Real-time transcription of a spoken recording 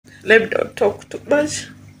let me not talk too much.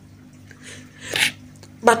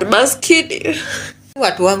 But maskini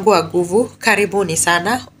watu wangu wa nguvu, karibuni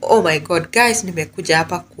sana. Oh my god guys, nimekuja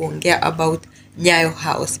hapa kuongea about Nyayo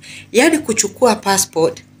House. Yani kuchukua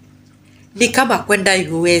passport ni kama kwenda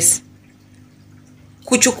US.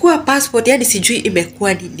 Kuchukua passport yani sijui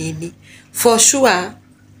imekuwa ni nini. For sure,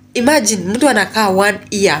 imagine mtu anakaa 1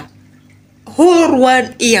 year. Whole 1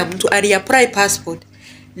 year mtu aliapply passport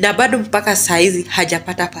na bado mpaka saizi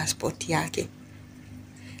hajapata passport yake.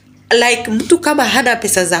 Like mtu kama hana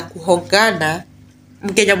pesa za kuhongana,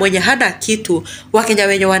 Mkenya mwenye hana kitu, Wakenya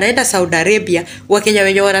wenye wanaenda Saudi Arabia, Wakenya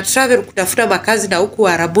wenye wana travel kutafuta makazi na huku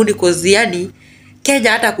Arabuni koziani,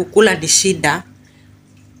 Kenya hata kukula ni shida.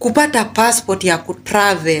 Kupata passport ya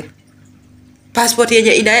kutravel, passport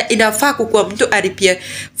yenye inafaa kukuwa mtu alipia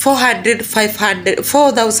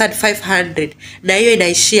 4,500 na hiyo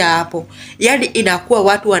inaishia hapo. Yani inakuwa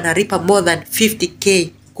watu wanaripa more than 50k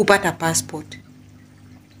kupata passport.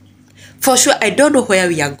 For sure, I don't know where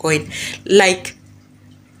we are going. Like,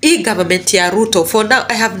 government ya Ruto, for now,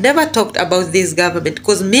 I have never talked about this government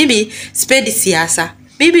because mimi spendi siasa.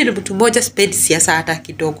 Mimi ni mtu moja spendi siasa hata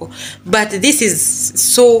kidogo. But this is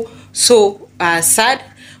so sad.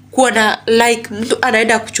 Kuona like mtu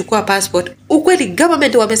anaenda kuchukua passport. Ukweli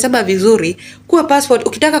government wamesema vizuri. Kuwa passport,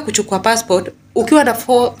 ukitaka kuchukua passport, ukiwa na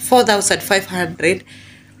 4,500,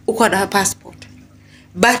 uko na passport.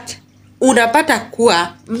 But unapata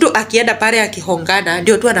kuwa mtu akienda pale akihongana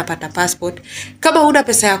ndio tu anapata passport. Kama una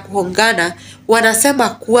pesa ya kuhongana, wanasema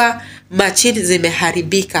kuwa machini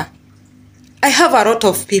zimeharibika. I have a lot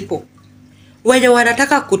of people wenye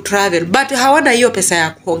wanataka kutravel but hawana hiyo pesa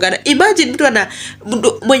ya kuhongana. Imagine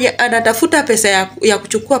mtu mwenye anatafuta pesa ya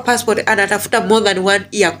kuchukua passport anatafuta more than 1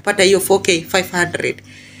 year kupata hiyo 4,500.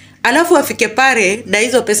 Alafu afike pale na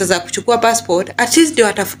hizo pesa za kuchukua passport, at least ndio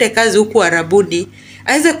atafute kazi huku Arabuni,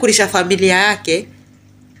 aweze kulisha familia yake.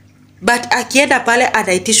 But akienda pale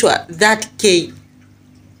anaitishwa 30k,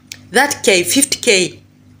 50k.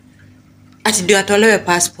 Ati ndio atolewe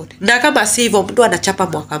passport. Na kama si hivyo mtu anachapa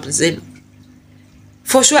mwaka mzima.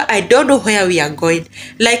 For sure, I don't know where we are going.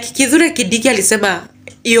 Like Kithure Kindiki alisema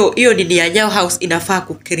hiyo ni Nyayo House inafaa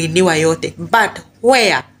kukiriniwa yote. But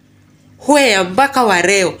where mpaka wa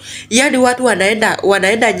leo. Yani watu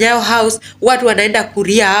wanaenda Nyayo House, watu wanaenda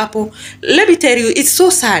kuria hapo. Let me tell you, it's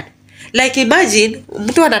so sad. Like imagine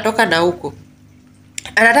mtu anatoka na huko,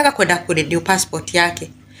 anataka kwenda kurenew passport yake.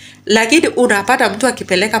 Lakini unapata mtu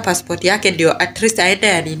akipeleka passport yake ndio at least aende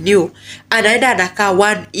ya renew, anaenda anakaa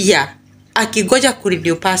 1 year akigoja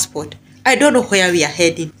kurenew passport. I don't know where we are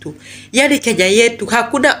heading to. Yani Kenya yetu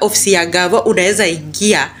hakuna ofisi ya gava unaweza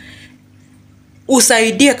ingia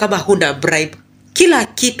usaidie kama huna bribe. Kila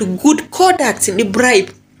kitu, good conduct ni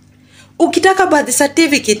bribe. Ukitaka birth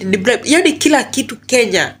certificate ni bribe. Yani kila kitu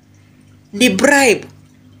Kenya ni bribe.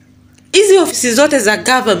 Hizi ofisi zote za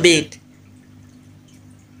government.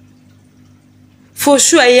 For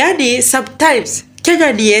sure, yani sometimes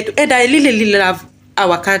Kenya ni yetu, and I really love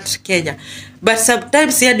our country Kenya. But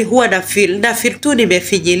sometimes yani huwa na feel tu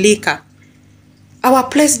nimefinyilika. Our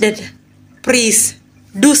president, please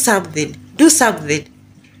do something.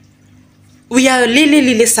 We are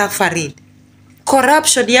really suffering.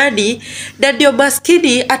 Corruption yani, na ndio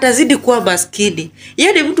maskini atazidi kuwa maskini.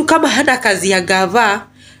 Yani mtu kama hana kazi ya gava,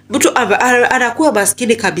 mtu anakuwa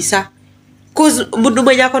maskini kabisa. Cause mtu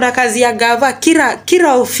mwenye ako na kazi ya gava,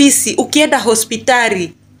 kila ofisi, ukienda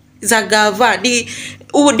hospitali za gava, ni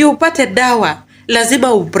upate dawa,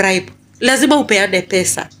 lazima ubribe, lazima upeane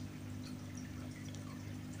pesa.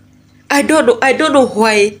 I don't know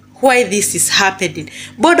why this is happening.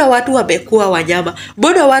 Mbona watu wamekuwa wanyama?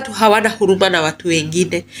 Mbona watu hawana huruma na watu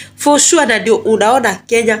wengine? For sure, na ndio unaona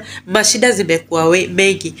Kenya mashida zimekuwa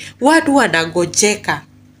mengi. Watu wanangojeka.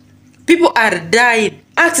 People are dying.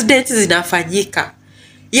 Accidents zinafanyika.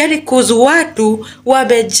 Yani kuzu watu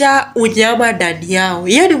wamejaa unyama ndani yao.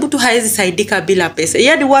 Yani mtu haezi saidika bila pesa.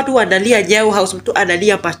 Yani watu wanalia Nyayo House, mtu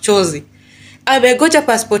analia machozi. Amegoja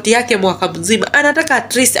passport yake mwaka mzima. Anataka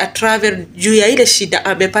at least a travel juu ya ile shida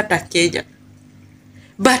amepata Kenya.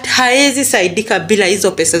 But haezi saidika bila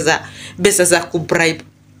hizo pesa za kubribe.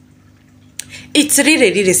 It's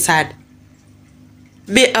really sad.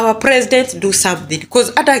 May our president do something.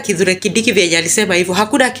 Because hata Kithure Kindiki vyenye alisema hivyo,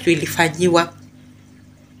 hakuna kitu ilifanyiwa.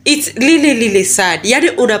 It's really sad. Yani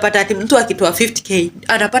unapata ati mtu akitoa 50k,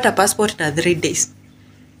 anapata passport na 3 days.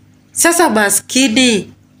 Sasa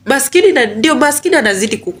maskini na ndio maskini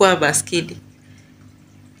anazidi kukua maskini.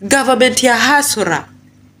 Government ya hasura.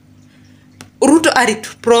 Ruto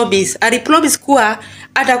alipromise kuwa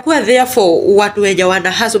atakuwa there for watu wenye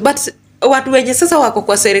wana haso. But watu wenye sasa wako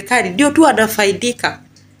kwa serikali ndio tu wanafaidika.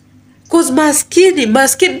 Cause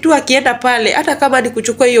maskini tu akienda pale, hata kama ni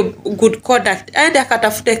kuchukua hiyo good conduct, aende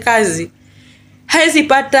akatafute kazi. Haezi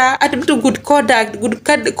pata ati mtu good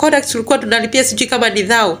conduct tulikuwa tunalipia sijui kama ni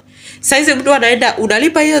dhao. Saizi mtu anaenda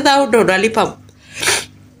unalipa hiyo dhao ndo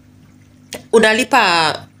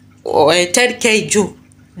unalipa 10k juu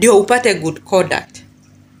ndio upate good conduct.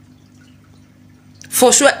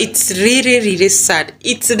 For sure it's really sad.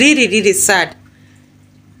 It's really sad.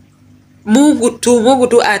 Mungu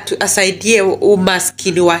tu asaidie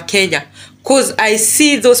umaskini wa Kenya. Cause I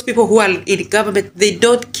see those people who are in government, they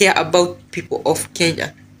don't care about people of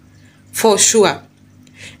Kenya. For sure.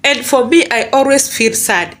 And for me, I always feel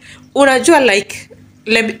sad. Unajua like,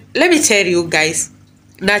 let me tell you guys.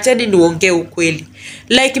 Nachani niongee ukweli.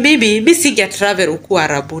 Like mimi singe travel huku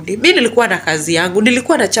Arabuni. Mimi nilikuwa na kazi yangu.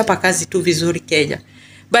 Nilikuwa nachapa kazi tu vizuri Kenya.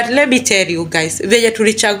 But let me tell you guys, venye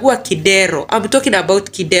tulichagua Kidero. I'm talking about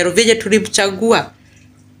Kidero. Venye tulimchagua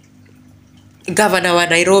governor wa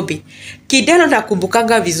Nairobi. Kidero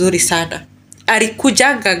nakumbukanga vizuri sana.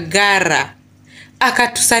 Alikujanga Ngara.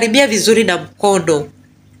 Akatusalimia vizuri na mkono.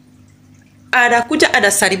 Anakuja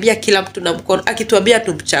anasalimia kila mtu na mkono. Akituambia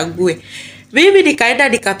tumchague. Mimi nikaenda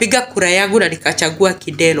nikapiga kura yangu na nikachagua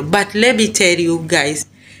Kidero. But let me tell you guys.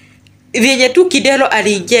 Venye tu Kidero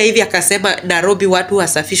aliingia hivi akasema Nairobi watu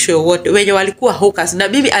wasafishwe wote. Wenye walikuwa hawkers. Na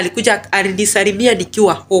mimi alikuja alinisalimia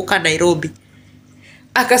nikiwa hawker Nairobi.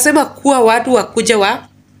 Akasema kuwa watu wakuja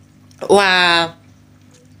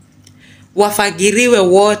wafagiriwe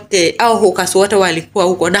wote au hawkers wote walikuwa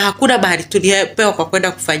huko. Na hakuna mahali tulipewa kwa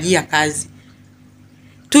kwenda kufanyia kazi.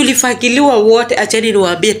 Tulifagiliwa wote, acheni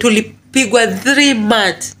niwaambie, tulipigwa 3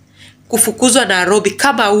 months kufukuzwa Nairobi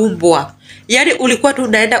kama umbwa. Yani ulikuwa tu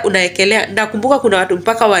unaenda unaekelea. Nakumbuka kuna watu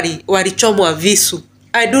mpaka walichomwa visu.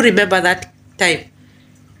 I do remember that time.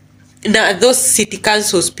 Na those city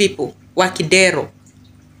councils people wa Kidero.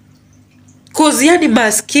 Cause yani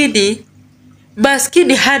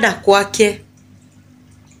maskini hana kwake.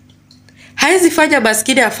 Haezi fanya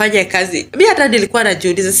maskini afanye kazi. Mimi hata nilikuwa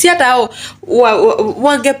najiuliza, si hata hao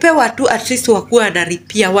wangepewa tu at least wakuwa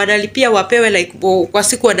wanalipia wapewe like kwa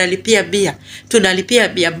siku wanalipia 100, tunalipia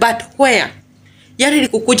 100, but where? Yani ni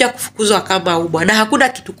kukuja kufukuzwa kama umbwa na hakuna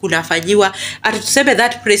kitu kunafanyiwa. Ati tuseme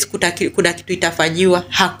that place kuna kitu itafanyiwa,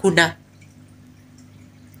 hakuna.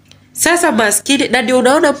 Sasa maskini, na ndio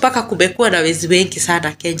unaona mpaka kumekuwa na wezi wengi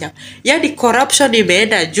sana Kenya. Yani corruption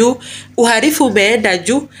imeenda juu, uhalifu umeenda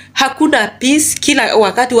juu, hakuna peace, kila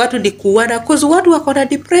wakati watu ni kuuana cause watu wako na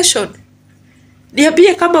depression.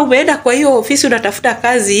 Niambie kama umeenda kwa hiyo ofisi unatafuta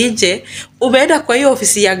kazi nje, umeenda kwa hiyo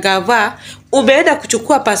ofisi ya gava, umeenda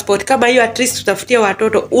kuchukua passport kama hiyo at least tutafutia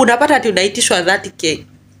watoto, unapata ati unaitishwa 30k.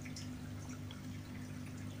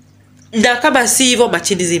 Na kama si hivyo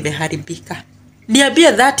machini zimeharibika.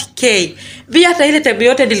 Niambia 30k. Vile hata ile time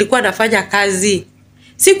yote nilikuwa nafanya kazi,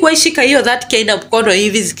 sikuwahi shika hiyo 30k na mkono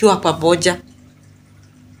hivi zikiwa pamoja.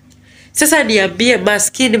 Sasa niambie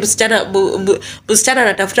maskini msichana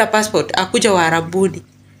anatafuta passport akuja wa Arabuni.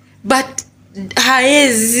 But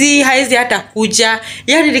haezi hata kuja.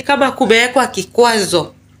 Yani ni kama kumewekwa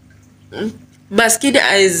kikwazo. Maskini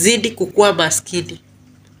azidi kukua maskini.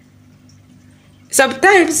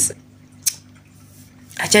 Sometimes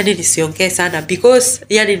achani nisiongee sana because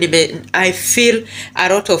yani I feel a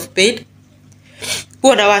lot of pain.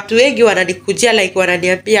 Kuna watu wengi wananikujia like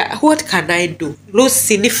wananiambia what can I do?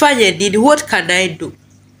 Lucy nifanye nini? What can I do?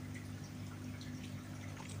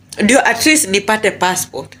 Ndio at least nipate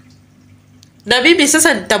passport. Na mimi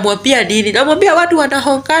sasa nitamwambia nini? Namwambia watu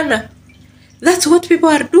wanahongana. That's what people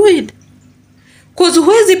are doing. Cause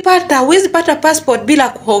huwezi pata passport bila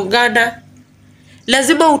kuhongana.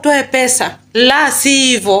 Lazima utoe pesa. La si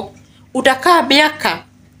hivyo utakaa miaka.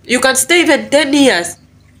 You can stay even 10 years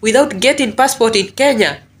without getting passport in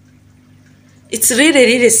Kenya. It's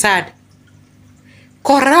really sad.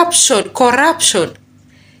 Corruption.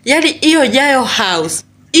 Yani hiyo Nyayo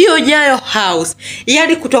house.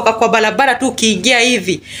 Yani kutoka kwa barabara tu ukiingia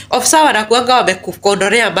hivi, ofisa wanakuanga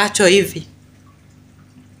wamekukondolea macho hivi.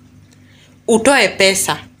 Utoe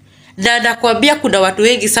pesa. Na nakwambia kuna watu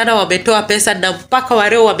wengi sana wametoa pesa na mpaka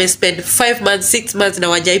wareo wamespend 5 months, 6 months na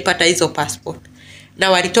wajaipata hizo passport.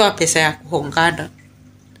 Na walitoa pesa ya kuhongana.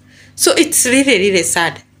 So it's really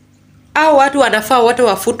sad. Au watu wanafaa wote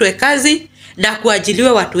wafutwe kazi na kuajiliwe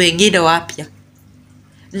watu wengine wapya.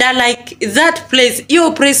 Na like that place,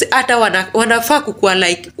 hiyo place hata wanafaa kukua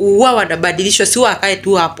like uwa wanabadilishwa, si wakae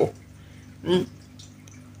tu hapo.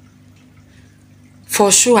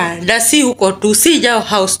 For sure. Na si huko tu, si Nyayo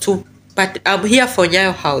house tu, but I'm here for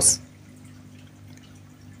Nyayo house.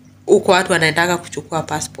 Huko watu wanaendaga kuchukua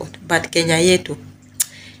passport, but Kenya yetu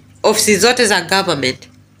ofisi zote za government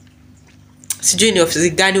sijui ni ofisi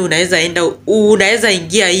gani unaweza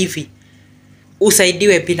ingia hivi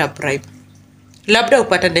usaidiwe bila bribe. Labda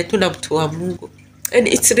upatane tu na mtu wa Mungu. And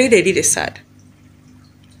it's really, really sad.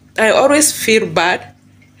 I always feel bad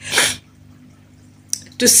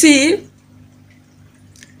to see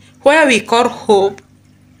where we call home,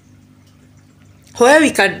 where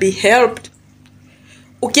we can be helped.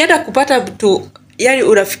 Ukienda kupata mtu, yani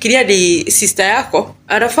unafikiria ni sister yako,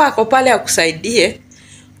 anafaa ako pale akusaidie,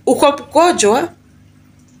 uko mgonjwa,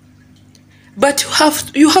 but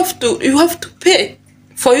you have to pay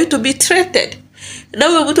for you to be treated. Na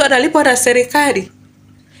huyo mtu analipwa na serikali.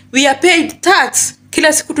 We are paying tax.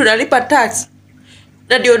 Kila siku tunalipa tax.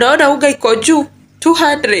 Na ndio unaona unga iko juu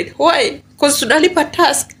 200. Why? Because tunalipa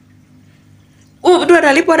tax. Huyo mtu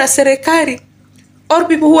analipwa na serikali. All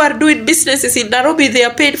people who are doing businesses in Nairobi, they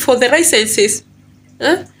are paid for the licenses.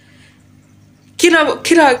 Huh?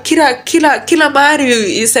 Kila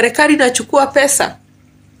mahali serikali inachukua pesa.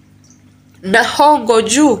 Na hongo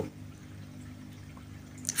juu.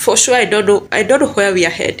 For sure, I don't know where we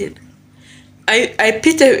are heading. I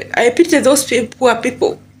pity those poor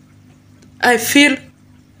people. I feel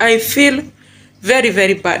very,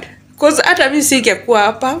 very bad. Because hata mimi singekuwa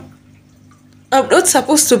hapa. I'm not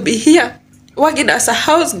supposed to be here working as a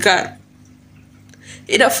house girl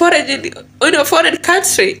in a foreign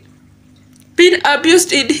country, being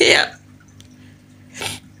abused in here.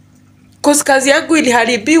 Because kazi yangu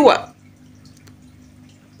iliharibiwa.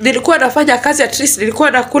 Nilikuwa nafanya kazi, at least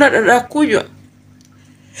nilikuwa nakula na nakunywa.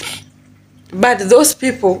 But those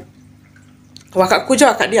people wakakuja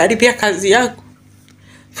wakaniharibia kazi yangu.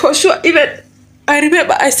 For sure, even I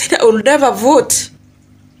remember I said I will never vote.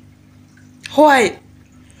 Why?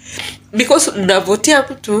 Because mnavotia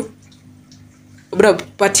mtu,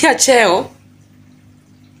 mnapatia cheo,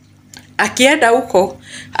 akienda huko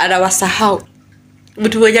anawasahau.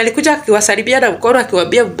 Mtu mwenye alikuja akiwasalimia na mkono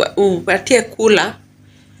akiwaambia umpatie kula,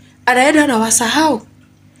 anaenda anawasahau.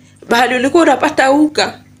 Bahali ulikuwa unapata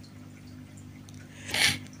unga.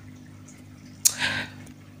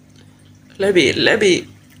 Let me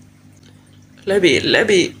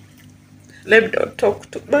not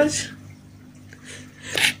talk too much.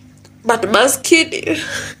 But maskini.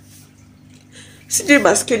 Sijui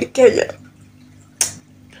maskini Kenya.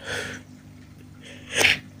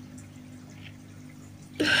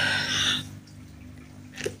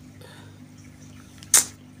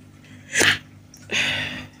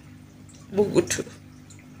 Mungu tu.